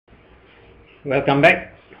Welcome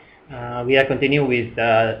back. We are continuing with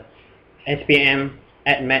SPM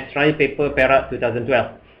Trial Paper Perak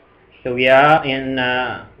 2012. So we are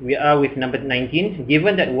with number 19.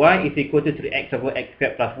 Given that y is equal to 3x over x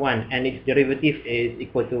squared plus 1 and its derivative is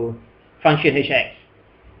equal to function hx.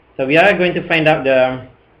 So we are going to find out the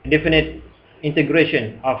definite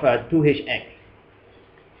integration of 2hx.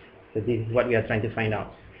 So this is what we are trying to find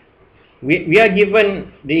out. We are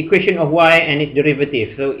given the equation of y and its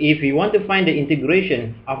derivative. So if we want to find the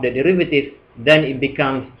integration of the derivative, then it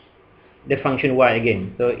becomes the function y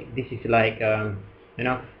again. So this is like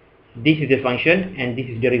this is the function and this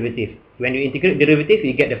is derivative. When you integrate derivative,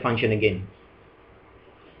 you get the function again.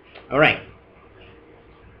 Alright.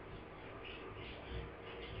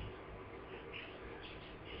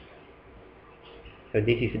 So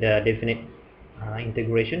this is the definite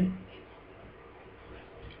integration.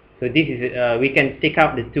 So this is we can take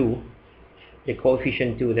out the 2, the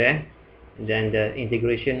coefficient 2 there, then the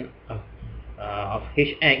integration of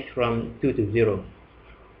hx from 2 to 0.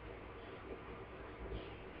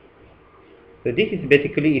 So this is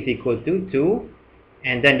basically is equal to 2,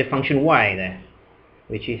 and then the function y there,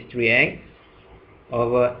 which is 3x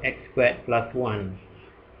over x squared plus 1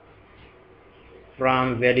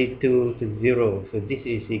 from value 2 to 0. So this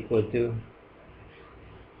is equal to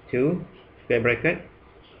 2 square bracket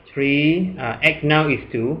 3 x now is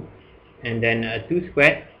 2, and then 2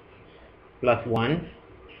 squared plus 1,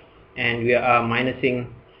 and we are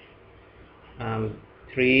minusing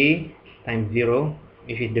 3 times 0,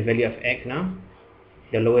 which is the value of x now,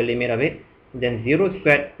 the lower limit of it, then 0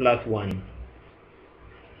 squared plus 1.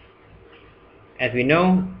 As we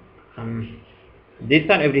know, this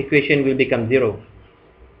side of the equation will become 0,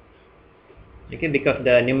 okay, because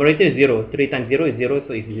the numerator is 0. 3 times 0 is 0,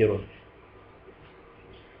 so it's 0.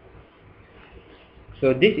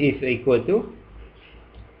 So this is equal to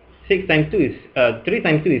 6 times 2 is 3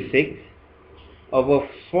 times 2 is 6 over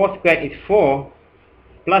 4 squared is 4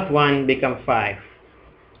 plus 1 becomes 5.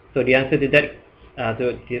 So the answer to that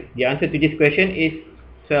the answer to this question is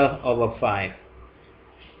 12 over 5.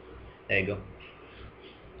 There you go.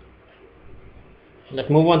 Let's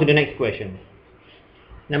move on to the next question.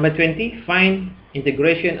 Number 20. Find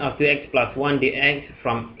integration of 2x plus 1 dx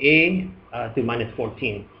from a to minus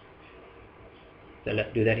 14. So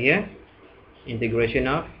let's do that here. Integration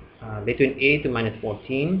of between a to minus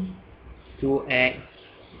 14, 2x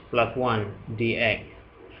plus 1 dx.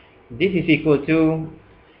 This is equal to,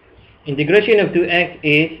 integration of 2x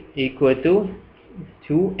is equal to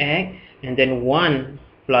 2x and then 1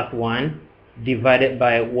 plus 1 divided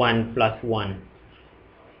by 1 plus 1.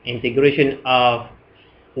 Integration of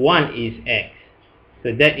 1 is x.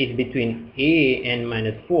 So that is between a and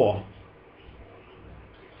minus 4.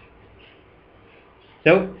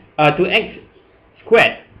 So 2x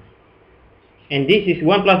squared, and this is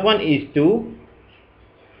 1 plus 1 is 2,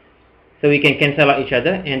 so we can cancel out each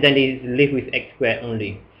other, and then it leave with x squared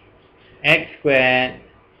only. X squared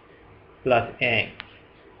plus x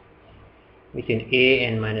between a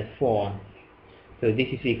and minus 4. So this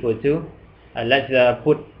is equal to, let's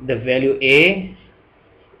put the value a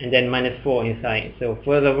and then minus 4 inside. So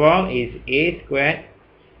first of all is a squared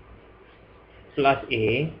plus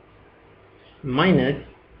a minus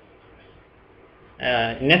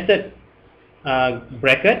nested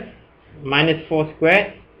bracket minus 4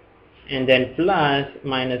 squared and then plus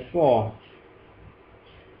minus 4.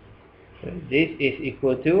 So this is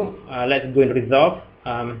equal to, let's go and resolve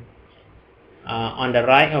on the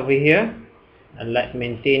right over here. Let's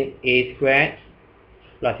maintain a squared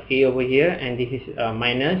plus a over here, and this is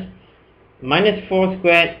minus 4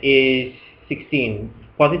 squared is 16,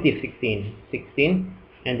 positive 16,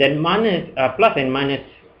 and then minus plus and minus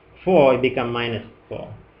 4 it become minus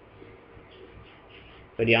 4.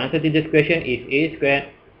 So the answer to this question is a squared.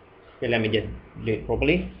 Okay, let me just do it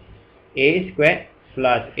properly. A squared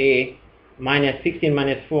plus a minus 16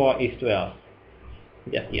 minus 4 is 12.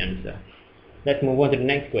 That's the answer. Let's move on to the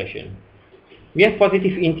next question. We have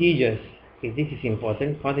positive integers. Okay, this is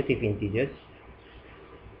important. Positive integers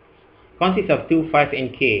consists of 2, 5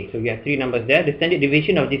 and k. So we have 3 numbers there. The standard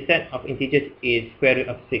deviation of this set of integers is square root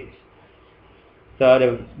of 6.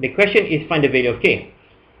 So the question is find the value of k.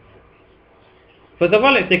 First of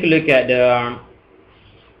all, let's take a look at the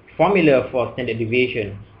formula for standard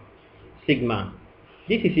deviation, sigma.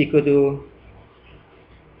 This is equal to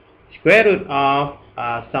square root of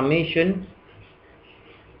summation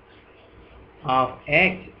of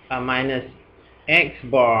x minus x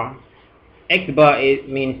bar. X bar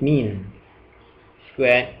means mean,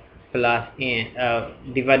 squared plus n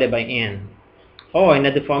divided by n. Or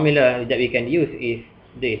another formula that we can use is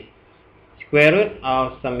this: square root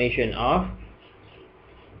of summation of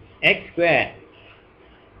x squared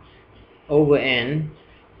over n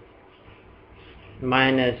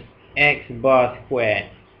minus x bar squared.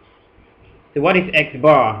 So what is x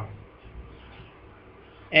bar?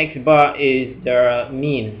 X bar is the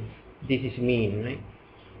mean. This is mean, right?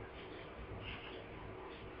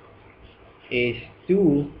 Is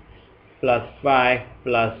 2 plus 5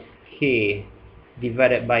 plus k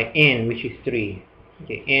divided by n, which is 3.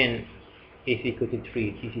 Okay, n is equal to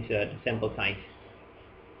 3. This is the sample size.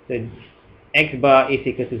 So x bar is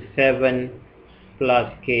equal to 7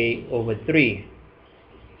 plus k over 3.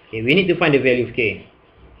 Okay, we need to find the value of k,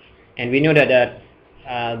 and we know that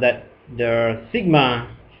that the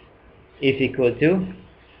sigma is equal to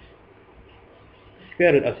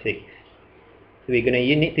square root of 6. So we're gonna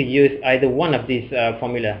need to use either one of these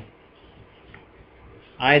formula,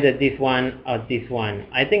 either this one or this one.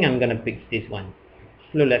 I think I'm gonna pick this one.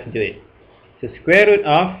 So let's do it. So square root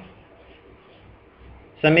of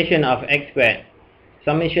summation of x squared.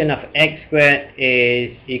 Summation of x squared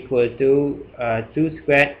is equal to 2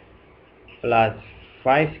 squared plus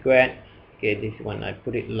 5 squared. Okay, this one I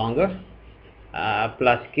put it longer.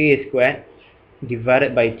 Plus k squared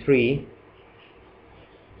divided by 3.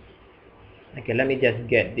 Okay, let me just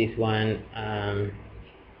get this one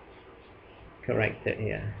corrected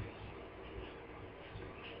here.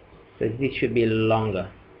 So this should be longer,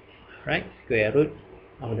 right? Square root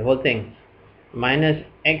of the whole thing minus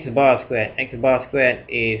x bar squared. X bar squared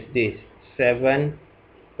is this 7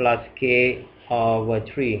 plus k over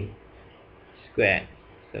 3 squared.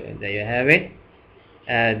 So there you have it.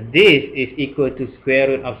 This is equal to square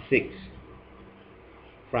root of 6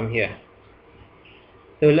 from here.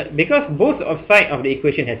 So because both of sides of the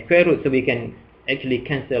equation has square root, so we can actually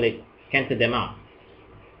cancel them out.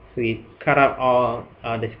 So we cut out all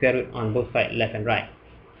the square root on both sides, left and right.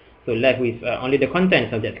 So left with only the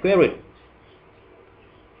contents of that square root.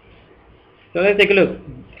 So let's take a look.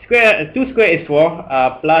 2 square is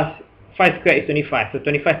 4, plus 5 square is 25. So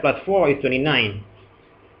 25 plus 4 is 29.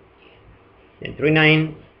 Then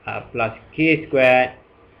 29 plus k squared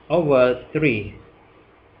over 3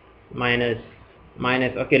 minus,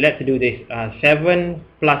 okay, let's do this. 7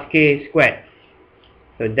 plus k squared.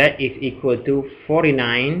 So that is equal to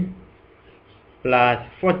 49 plus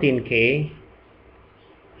 14k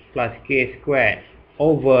plus k squared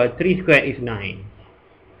over 3 squared is 9.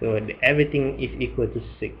 So everything is equal to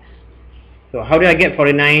 6. So how do I get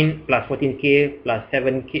 49 plus 14k plus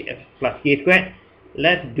 7k plus k squared?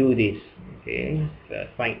 Let's do this. Okay, so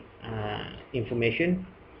find information.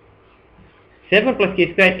 7 plus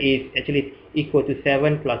k squared is actually equal to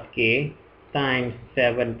 7 plus k times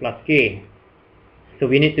 7 plus k. So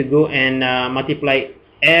we need to go and multiply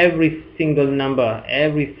every single number,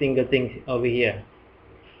 every single thing over here.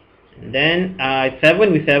 And then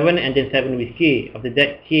 7 with 7 and then 7 with k. After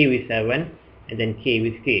that k with 7 and then k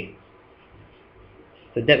with k.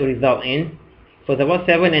 So that will result in, first of all,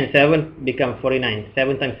 7 and 7 become 49.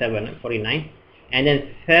 7 times 7, 49. And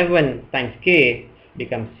then 7 times k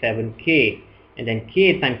becomes 7k. And then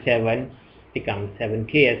k times 7 becomes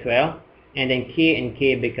 7k as well. And then k and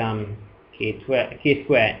k become k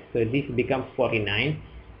squared. So this becomes 49.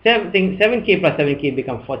 7k plus 7k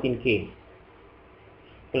becomes 14k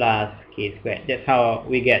plus k squared. That's how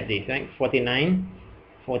we get this, right? 49,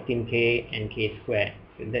 14k and k squared.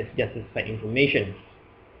 So that's just a side information.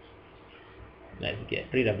 Let's get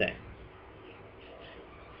rid of that.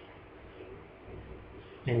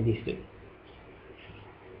 And these two.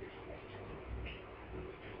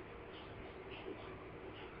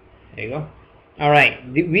 There you go. Alright,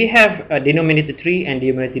 we have a denominator 3 and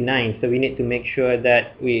denominator 9, so we need to make sure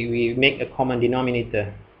that we make a common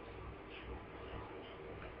denominator.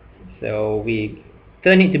 So we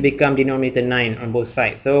turn it to become denominator 9 on both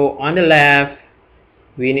sides. So on the left,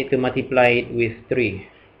 we need to multiply it with 3.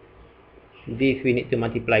 This we need to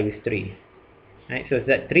multiply with 3. Right, so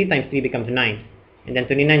that 3 times 3 becomes 9. And then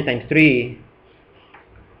 29 times 3.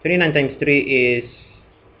 29 times 3 is,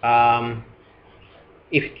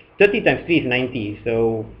 if 30 times 3 is 90.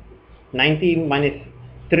 So 90 minus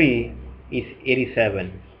 3 is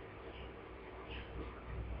 87.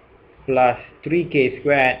 Plus 3k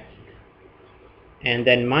squared. And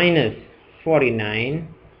then minus 49.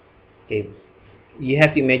 Okay, you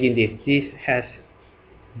have to imagine this. This has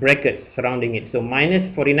brackets surrounding it. So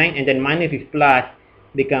minus 49 and then minus is plus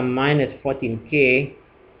become minus 14k.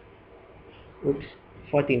 Oops,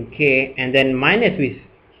 14k, and then minus with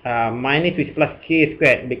plus k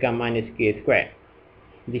squared become minus k squared.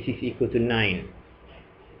 This is equal to 9.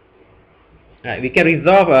 We can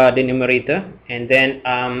resolve the numerator, and then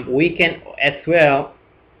we can as well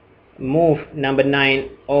move number 9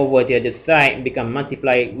 over the other side, become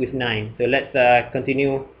multiply with 9. So let's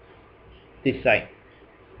continue this side.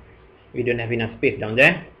 We don't have enough space down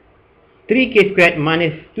there. 3k squared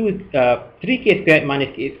minus 3k squared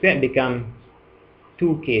minus k squared become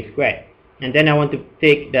 2k squared. And then I want to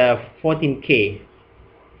take the 14k.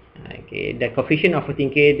 Okay, the coefficient of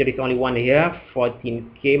 14k, there is only one here,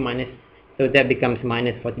 14k minus, so that becomes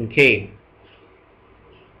minus 14k.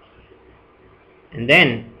 And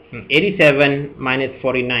then 87 minus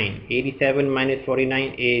 49. 87 minus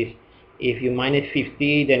 49 is, if you minus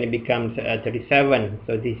 50, then it becomes 37.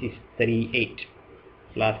 So this is 38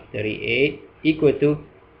 plus 38 equal to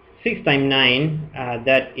 6 times 9,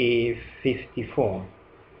 that is 54.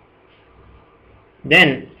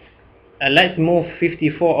 Then let's move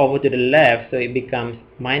 54 over to the left, so it becomes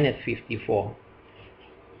minus 54.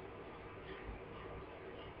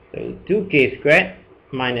 So 2k squared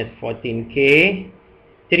minus 14k,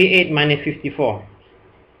 38 minus 54.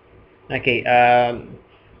 Okay,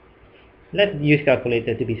 let's use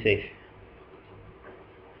calculator to be safe.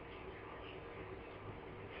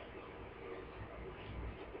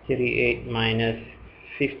 (38 minus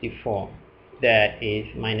 54), that is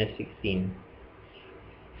minus 16,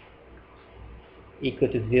 equal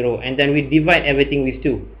to 0. And then we divide everything with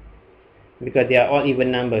 2, because they are all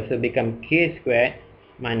even numbers, so become k squared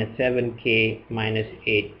minus 7k minus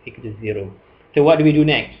 8 equal to 0. So what do we do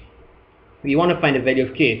next? We want to find the value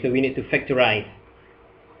of k, so we need to factorize.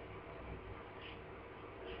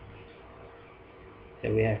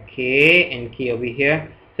 So we have k and k over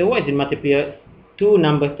here. So what is the multiplier? Two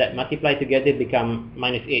numbers that multiply together become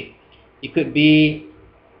minus 8. It could be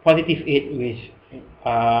positive 8 with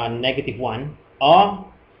negative 1, or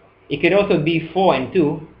it could also be 4 and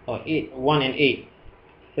 2, or 8, 1 and 8.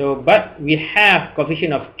 So, but we have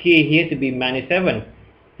coefficient of k here to be minus 7.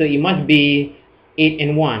 So it must be 8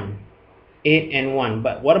 and 1. 8 and 1.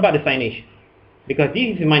 But what about the signage? Because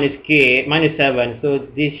this is minus k, minus 7, so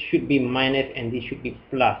this should be minus and this should be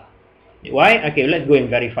plus. Why? Okay, let's go and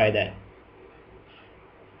verify that.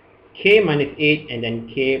 K minus 8 and then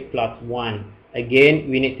k plus 1. Again,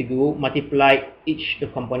 we need to go multiply each the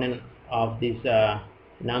component of these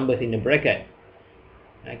numbers in the bracket.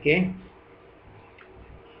 Okay.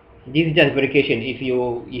 This is just verification. If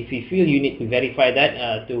you feel you need to verify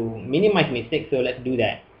that to minimize mistakes, so let's do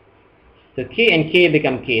that. So k and k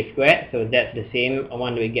become k squared, so that's the same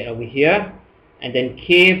one we get over here. And then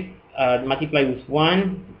k multiply with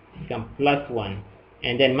 1 become plus 1.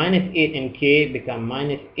 And then minus 8 and k become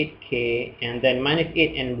minus 8k, and then minus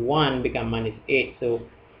 8 and 1 become minus 8. So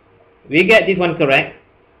we get this one correct.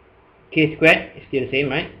 K squared is still the same,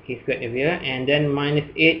 right? K squared over here, and then minus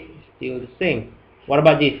 8 is still the same. What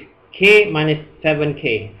about this? K minus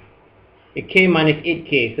 7k, k minus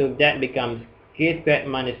 8k, so that becomes k squared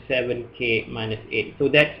minus 7k minus 8. So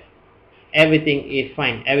that's, everything is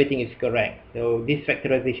fine, everything is correct. So this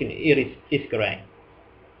factorization is correct.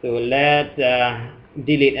 So let's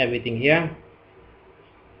delete everything here.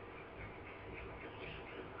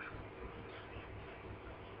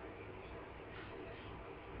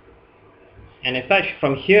 And as such,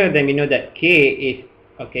 from here, then we know that k is,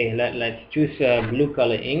 okay, let's choose blue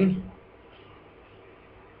color ink.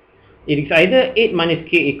 It is either 8 minus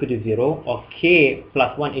k equal to 0, or k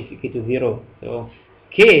plus 1 is equal to 0. So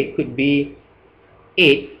k could be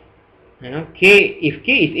 8. If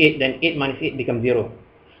k is 8, then 8 minus 8 becomes 0.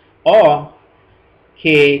 Or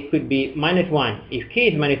k could be minus 1. If k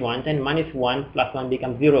is minus 1, then minus 1 plus 1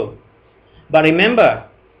 becomes 0. But remember,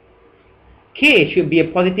 k should be a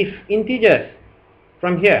positive integer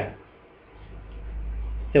from here.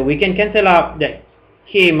 So we can cancel out that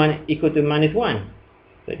k equal to minus 1.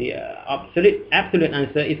 So the absolute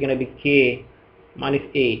answer is going to be k minus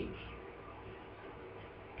 8,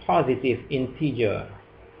 positive integer.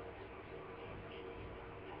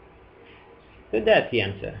 So that's the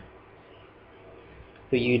answer.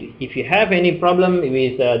 So if you have any problem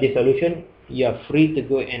with this solution, you are free to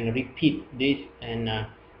go and repeat this and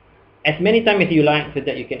as many times as you like, so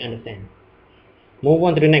that you can understand. Move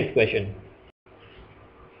on to the next question.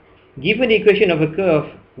 Given the equation of a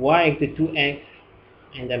curve y equal to 2x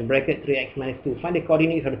and then bracket 3x minus 2, find the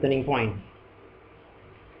coordinates of the turning point.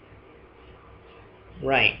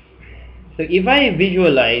 Right. So if I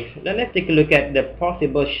visualize, let's take a look at the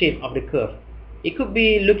possible shape of the curve. It could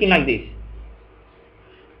be looking like this.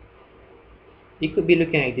 It could be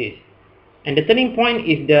looking like this. And the turning point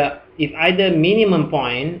is either minimum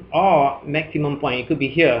point or maximum point. It could be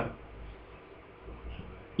here.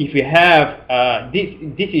 If we have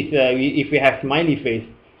if we have smiley face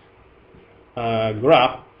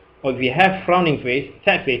graph, or if we have frowning face,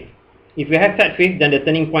 sad face, If we have set phase, then the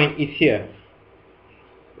turning point is here,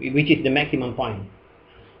 which is the maximum point.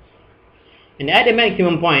 And at the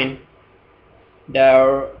maximum point,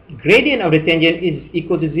 the gradient of the tangent is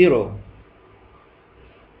equal to 0.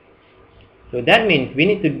 So that means we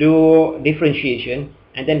need to do differentiation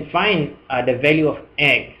and then find the value of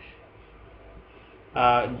x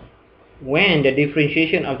when the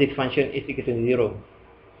differentiation of this function is equal to 0.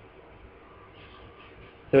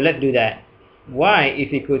 So let's do that. Y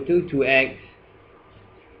is equal to 2x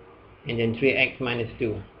and then 3x minus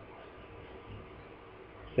 2.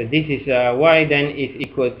 So this is y then is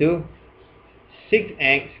equal to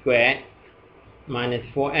 6x squared minus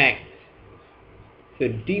 4x. So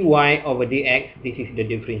dy over dx, this is the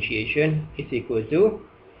differentiation, is equal to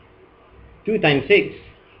 2 times 6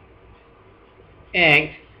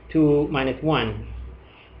 x 2 minus 1,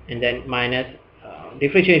 and then minus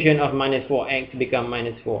differentiation of minus 4x become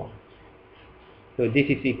minus 4. So this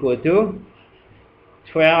is equal to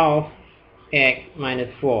 12x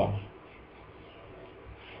minus 4.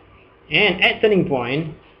 And at turning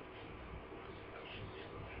point,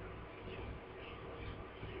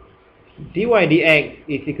 dy dx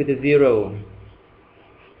is equal to 0.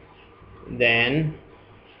 Then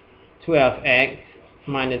 12x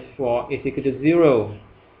minus 4 is equal to 0.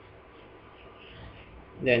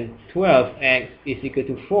 Then 12x is equal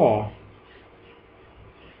to 4.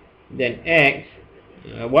 Then x,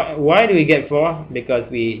 why do we get 4? Because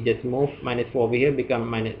we just move minus 4 over here, become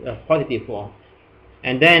minus positive 4.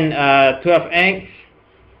 And then 12x,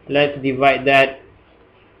 let's divide that.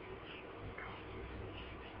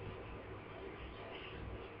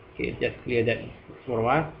 Okay, just clear that for a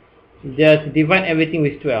while. Just divide everything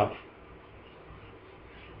with 12.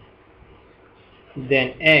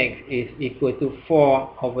 Then x is equal to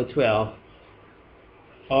 4 over 12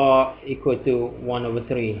 or equal to 1 over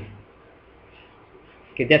 3.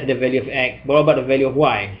 Okay, that's the value of x. What about the value of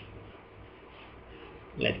y?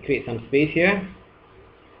 Let's create some space here.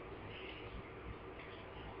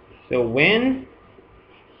 So when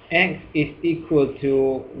x is equal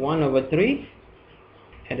to 1 over 3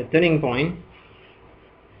 at the turning point,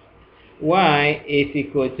 y is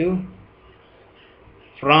equal to,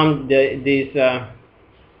 from this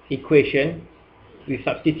equation, we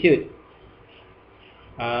substitute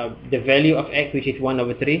the value of x, which is 1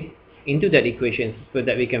 over 3, into that equation so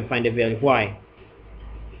that we can find the value of y.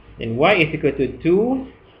 Then y is equal to 2,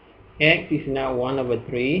 x is now 1 over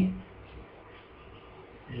 3,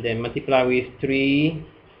 and then multiply with 3.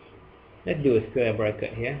 Let's do a square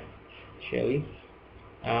bracket here, shall we?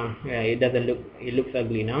 Yeah, it doesn't look, it looks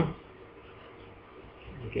ugly now.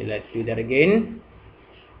 Okay, let's do that again.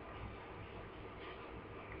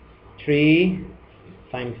 3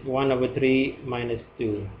 times 1 over 3 minus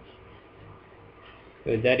 2.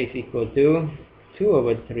 So that is equal to 2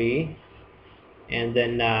 over 3. And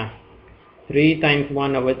then 3 times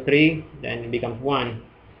 1 over 3, then it becomes 1.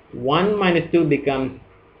 1 minus 2 becomes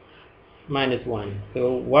minus 1.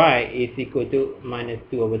 So y is equal to minus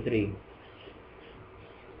 2 over 3.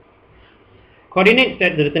 Coordinates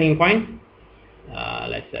at the turning point.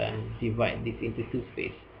 Let's divide this into two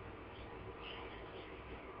space.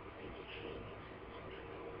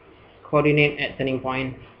 Coordinate at turning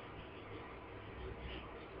point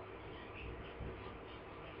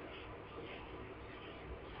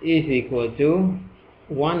is equal to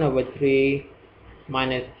 1 over 3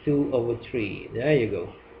 minus 2 over 3. There you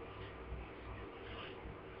go.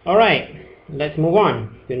 Alright, let's move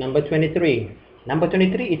on to number 23. Number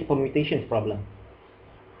 23 is permutations problem.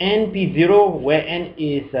 NP0 where n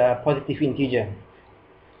is a positive integer.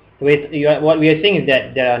 What we are saying is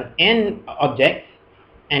that there are n objects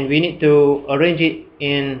and we need to arrange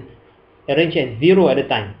at 0 at a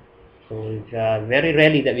time. So it's very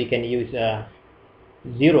rarely that we can use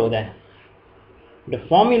 0 there. The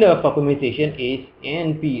formula for permutation is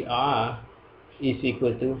NPR is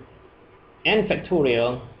equal to n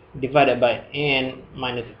factorial divided by n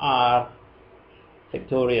minus r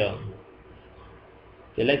factorial.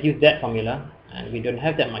 So let's use that formula, and we don't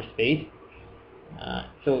have that much space.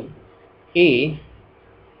 So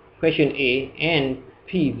question A,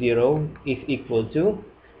 NP0 is equal to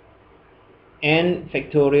n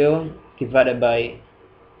factorial divided by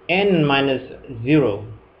n minus 0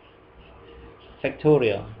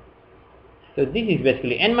 factorial. So this is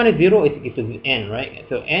basically n minus 0 is equal to n, right?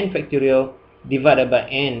 So n factorial divided by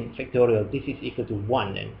n factorial, this is equal to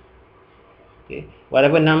 1 then. Okay,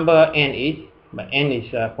 whatever number n is, but n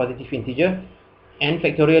is a positive integer, n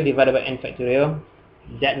factorial divided by n factorial,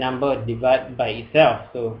 that number divided by itself,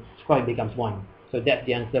 so square becomes 1. So that's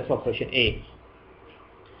the answer for question A.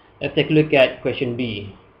 Let's take a look at question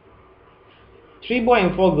B. 3 boys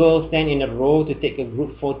and 4 girls stand in a row to take a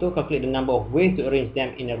group photo. Calculate the number of ways to arrange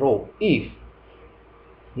them in a row if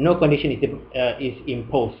no condition is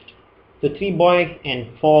imposed. So 3 boys and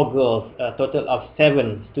 4 girls, a total of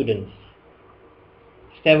 7 students.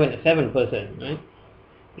 7 person, right?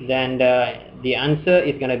 Then the answer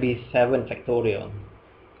is going to be 7 factorial.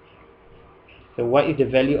 So what is the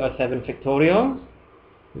value of 7 factorial?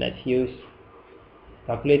 Let's use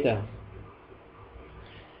calculator.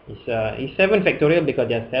 It's 7 factorial because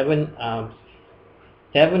there are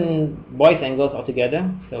 7 boys and girls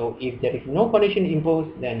altogether. So if there is no condition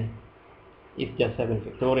imposed, then it's just 7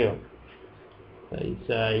 factorial. So it's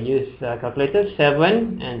use calculator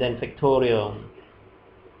 7 and then factorial,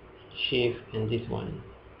 shift, and this one.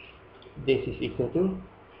 This is equal to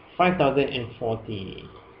 5040.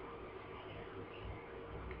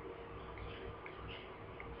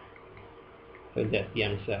 So that's the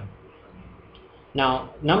answer. Now,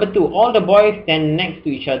 number 2, all the boys stand next to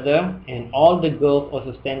each other and all the girls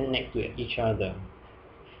also stand next to each other.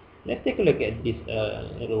 Let's take a look at this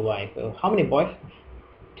little Y. So how many boys?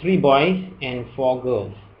 3 boys and 4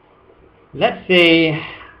 girls. Let's say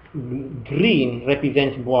green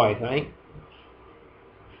represents boys, right?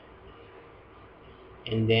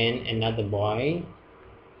 And then another boy,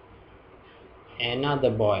 and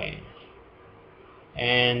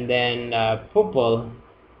then purple,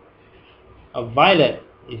 violet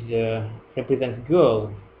is represents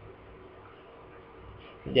girl.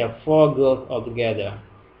 There are 4 girls altogether.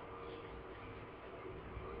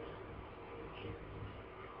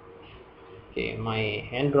 Okay, my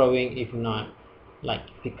hand drawing is not like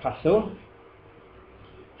Picasso.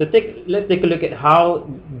 So let's take a look at how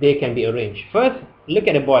they can be arranged. First, look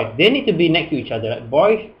at the boys. They need to be next to each other.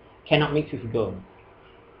 Boys cannot mix with girls.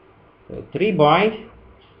 So 3 boys.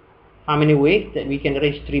 How many ways that we can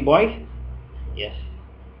arrange 3 boys? Yes,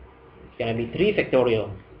 it's going to be 3 factorial.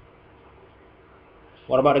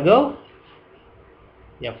 What about the girls?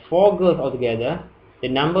 There are 4 girls altogether. The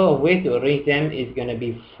number of ways to arrange them is going to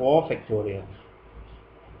be 4 factorial.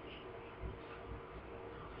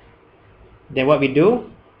 Then what we do?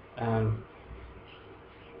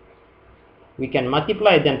 We can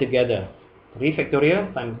multiply them together. 3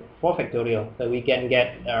 factorial times 4 factorial. So we can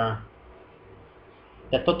get the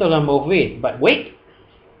total number of ways. But wait!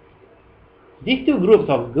 These 2 groups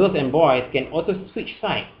of girls and boys can also switch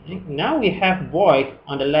sides. Now we have boys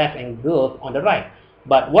on the left and girls on the right.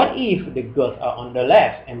 But what if the girls are on the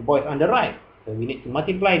left and boys on the right? So we need to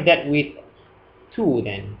multiply that with 2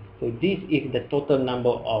 then. So this is the total number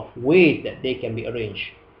of ways that they can be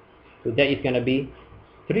arranged. So that is going to be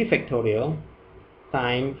 3 factorial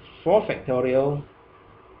times 4 factorial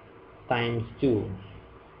times 2.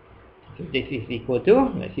 So this is equal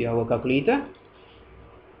to, let's see our calculator,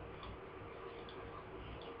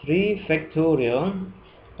 3 factorial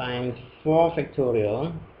times 4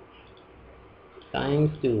 factorial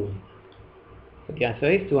times 2. So the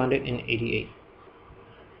answer is 288.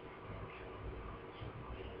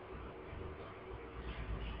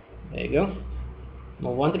 There you go.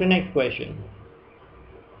 Move on to the next question.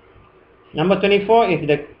 Number 24 is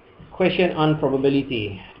the question on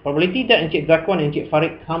probability. Probability that Encik Zakwan and Encik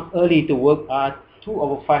Farid come early to work are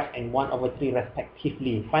 2/5 and 1/3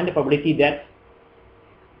 respectively. Find the probability that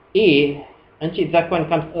A, Encik Zakwan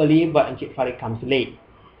comes early but Encik Farid comes late.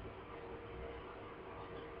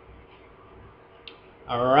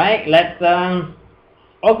 Alright, let's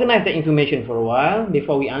organize the information for a while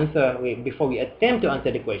before we attempt to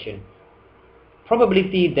answer the question.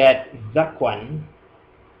 Probability that Zakwan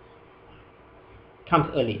comes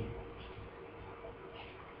early.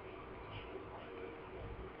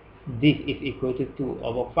 This is equal to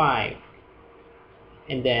 2/5.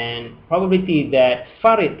 And then probability that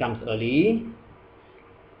Farid comes early,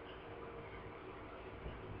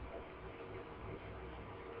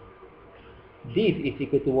 this is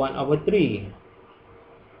equal to 1/3.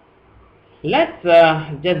 Let's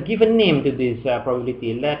just give a name to this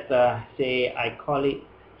probability. Let's say I call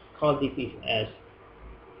this is as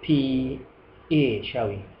PA, shall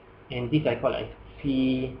we? And this I call as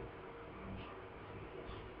P.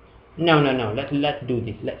 No. Let's do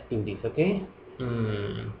this. Okay.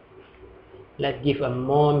 Let's give a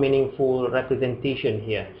more meaningful representation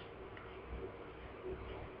here.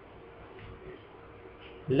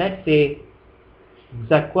 Let's say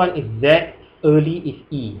Zakwan is Z, early is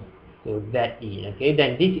E. So ZE. Okay,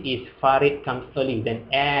 then this is Farid comes early, then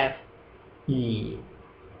FE.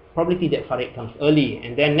 Probability that Farid comes early.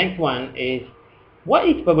 And then next one is, what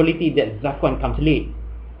is probability that Zakwan comes late?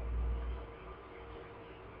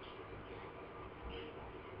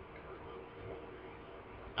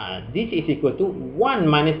 This is equal to 1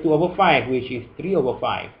 minus 2 over 5, which is 3 over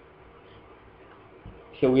 5.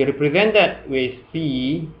 So we represent that with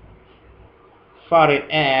P Farid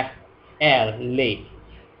F L late.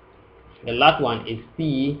 The last one is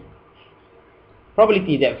P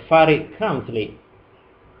probability that Farid comes late.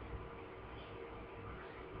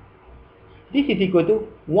 This is equal to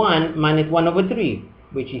 1 minus 1 over 3,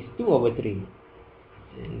 which is 2 over 3.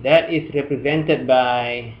 And that is represented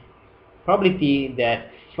by probability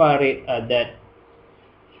that Farid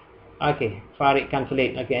Farid comes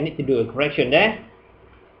late. Okay, I need to do a correction there.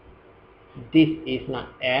 This is not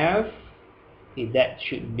F. Okay, that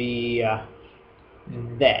should be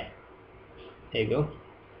that. There you go.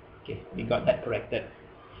 Okay, we got that corrected.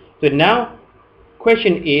 So now,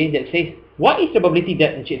 question A that says, what is the probability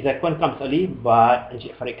that Encik Zakwan comes early but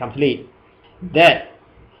Encik Farid comes late? That,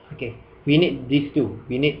 okay, we need these two.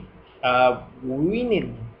 We need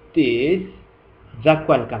this.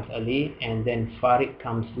 Zakwan comes early and then Farid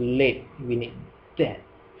comes late. We need that.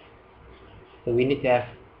 So we need to have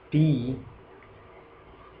P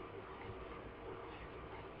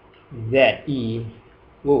ZE.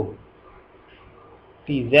 Whoa.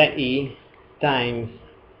 PZE times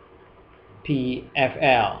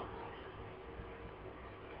PFL.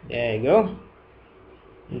 There you go.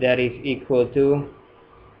 That is equal to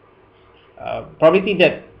probability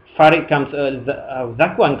that Farid comes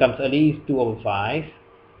Zakwan comes early is 2 over 5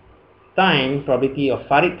 times probability of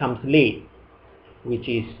Farid comes late, which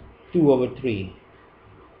is 2 over 3.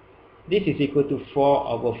 This is equal to 4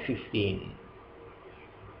 over 15.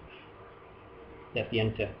 That's the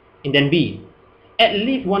answer. And then B, at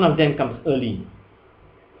least one of them comes early.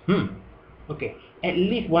 Okay, at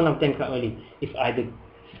least one of them comes early. If either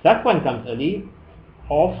Zakwan comes early,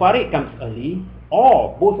 or Farid comes early,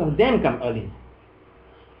 or both of them come early.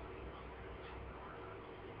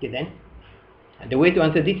 Okay then, the way to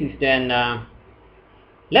answer this is then,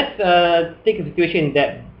 let's take a situation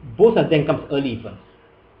that both of them comes early first.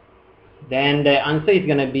 Then the answer is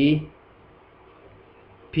going to be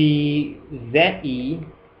PZE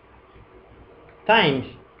times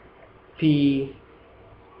P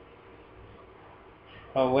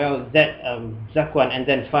Zakwan and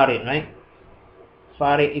then Farid, right?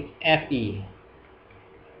 Farid is FE.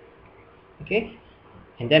 Okay,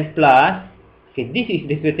 and then plus, okay, this is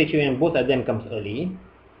the situation when both of them comes early.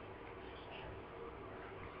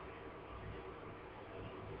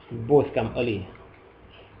 Both come early.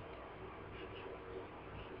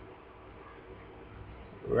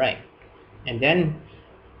 Right. And then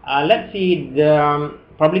let's see the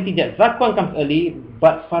probability that Zakwan comes early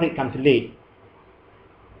but Farid comes late.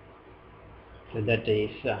 So that is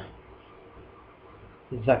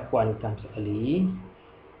Zakwan comes early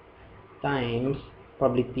times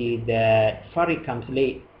probability that Farid comes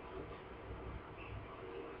late.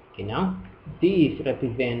 Okay, now this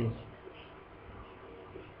represents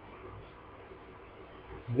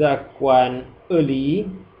Zakwan early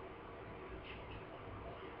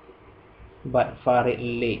but Farid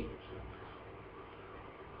late.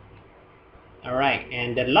 Alright,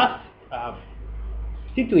 and the last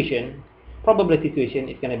situation, probable situation,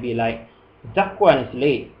 is going to be like Zakwan is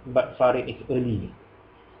late but Farid is early.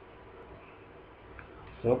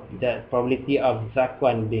 So the probability of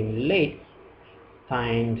Zakwan being late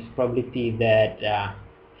times probability that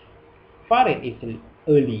Farid is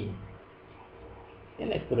early. Okay,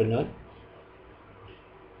 let's put a note.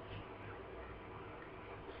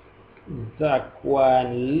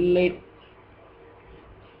 Zakwan late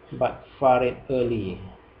but Farid early.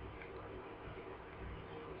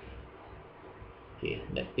 Okay,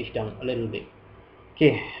 let's push down a little bit.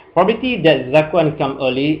 Okay, probability that Zakwan come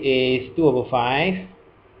early is 2 over 5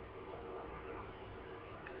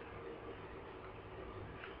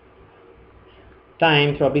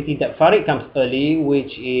 times probability that Farid comes early,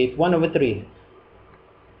 which is 1 over 3,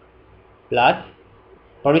 plus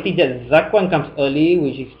probability that Zakwan comes early,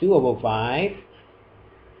 which is 2 over 5,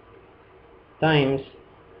 times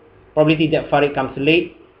probability that Farid comes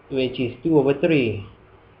late, which is 2 over 3,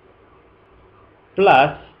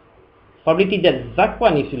 plus probability that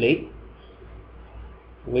Zakwan is late,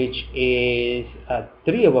 which is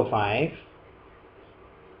 3 over 5,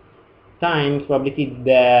 times probability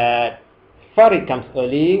that Farid comes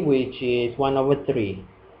early, which is 1 over 3.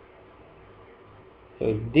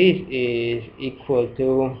 So this is equal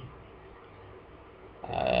to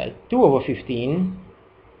 2 over 15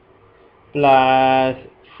 plus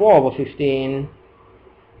 4 over 15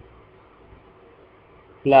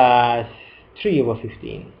 plus 3 over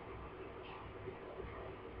 15.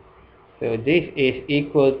 So this is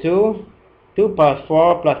equal to 2 plus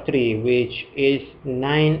 4 plus 3, which is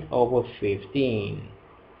 9 over 15.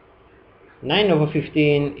 9 over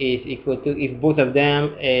 15 is equal to, if both of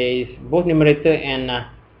them is, both numerator and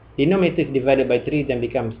denominator is divided by 3, then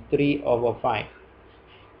becomes 3 over 5.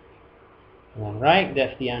 Alright,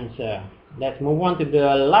 that's the answer. Let's move on to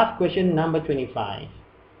the last question, number 25.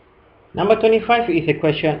 Number 25 is a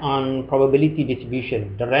question on probability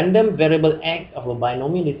distribution. The random variable x of a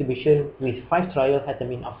binomial distribution with 5 trials has a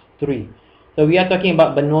mean of 3. So we are talking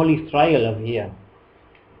about Bernoulli's trial over here.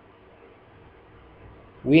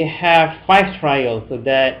 We have 5 trials, so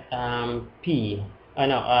that n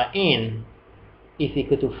is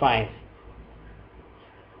equal to 5.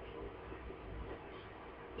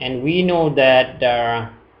 And we know that the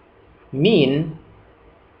mean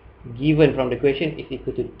given from the question is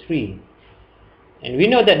equal to 3. And we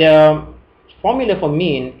know that the formula for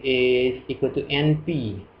mean is equal to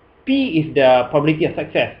NP. P is the probability of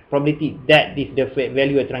success, probability that is the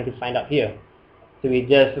value we're trying to find out here. So we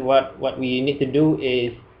just, what we need to do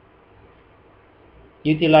is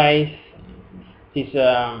utilize this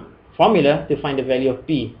formula to find the value of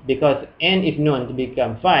P, because N is known to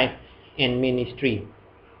become 5 and mean is 3.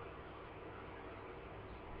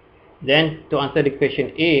 Then to answer the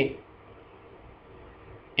question A,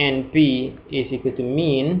 NP is equal to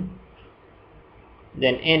mean,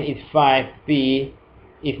 then N is 5, P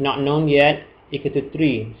is not known yet, equal to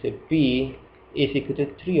 3. So P is equal to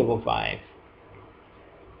 3 over 5.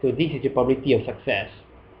 So this is the probability of success.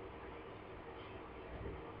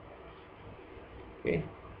 Okay.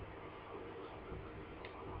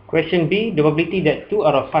 Question B, the probability that 2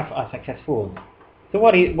 out of 5 are successful. So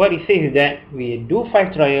what it says is that we do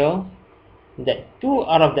 5 trials, that 2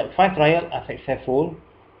 out of that 5 trials are successful,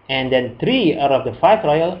 and then 3 out of the 5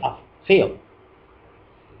 trials are failed.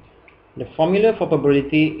 The formula for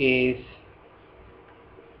probability is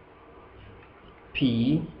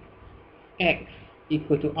P x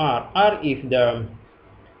equal to R. R is the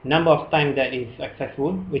number of times that is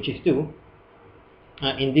successful, which is 2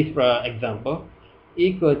 in this example,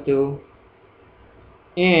 equal to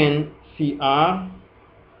NCR,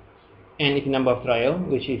 N is number of trial,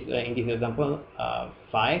 which is in this example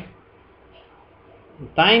 5,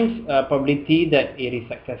 times probability that it is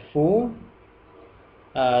successful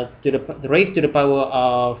raised to the power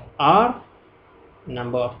of R,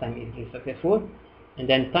 number of times it is successful, and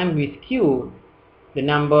then times with Q, the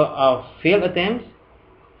number of failed attempts,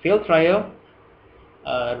 failed trial,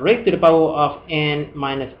 raised to the power of N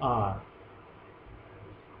minus R.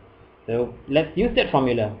 So let's use that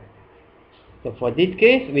formula. So for this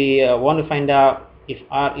case, we want to find out if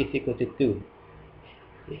R is equal to 2.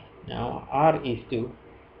 Okay. Now R is 2,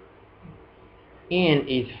 N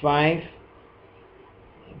is 5,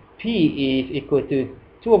 P is equal to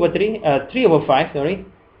 3 over 5, sorry.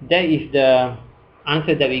 That is the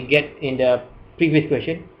answer that we get in the previous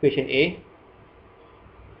question, question A.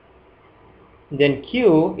 Then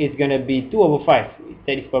Q is going to be 2 over 5.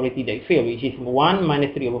 That is probability that it failed, which is 1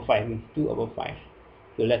 minus 3 over 5, which is 2 over 5.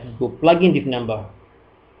 So let's go plug in this number.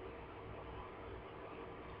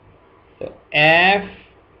 So F,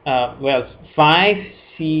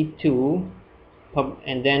 5C2,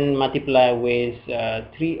 and then multiply with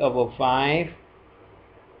 3 over 5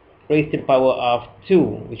 raised to the power of 2,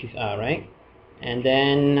 which is R, right? And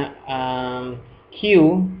then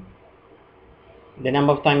Q, the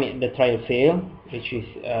number of times the trial failed, which is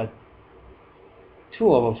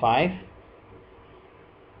 2 over 5,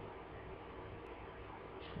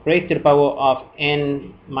 raised to the power of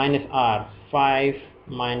N minus R, 5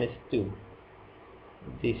 minus 2.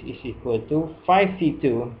 This is equal to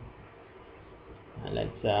 5C2.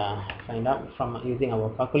 Let's find out from using our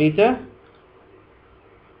calculator.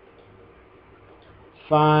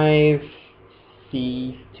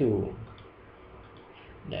 5C2,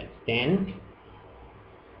 that's 10,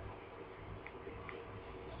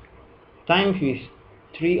 times with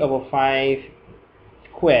 3 over 5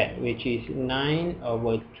 squared, which is 9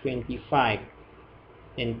 over 25,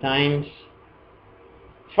 and times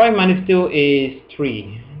 5 minus 2 is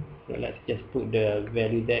 3. So let's just put the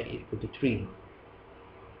value there equal to 3.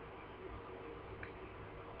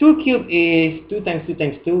 2 cubed is 2 times 2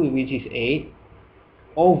 times 2, which is 8,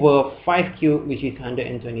 over 5 cubed, which is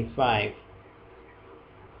 125.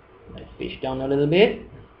 Let's pitch down a little bit.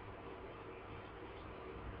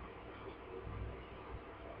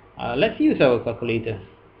 Let's use our calculator.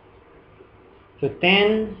 So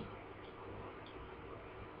 10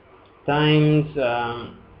 times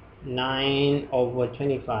 9 over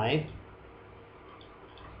 25,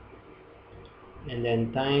 and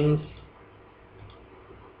then times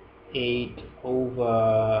 8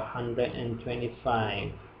 over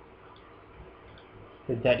 125.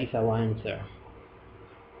 So that is our answer.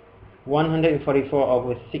 144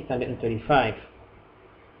 over 635.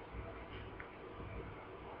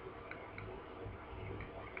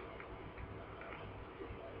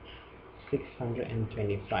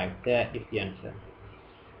 That is the answer.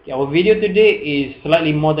 Okay, our video today is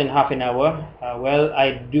slightly more than half an hour. Well,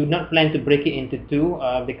 I do not plan to break it into two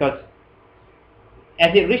because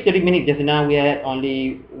as it reached 30 minutes just now, we had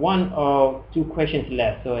only 1 or 2 questions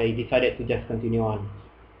left, so I decided to just continue on.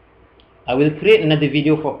 I will create another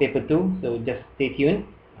video for paper 2, so just stay tuned.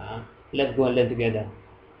 Let's go and learn together.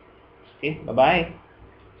 Okay, bye bye.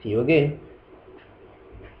 See you again.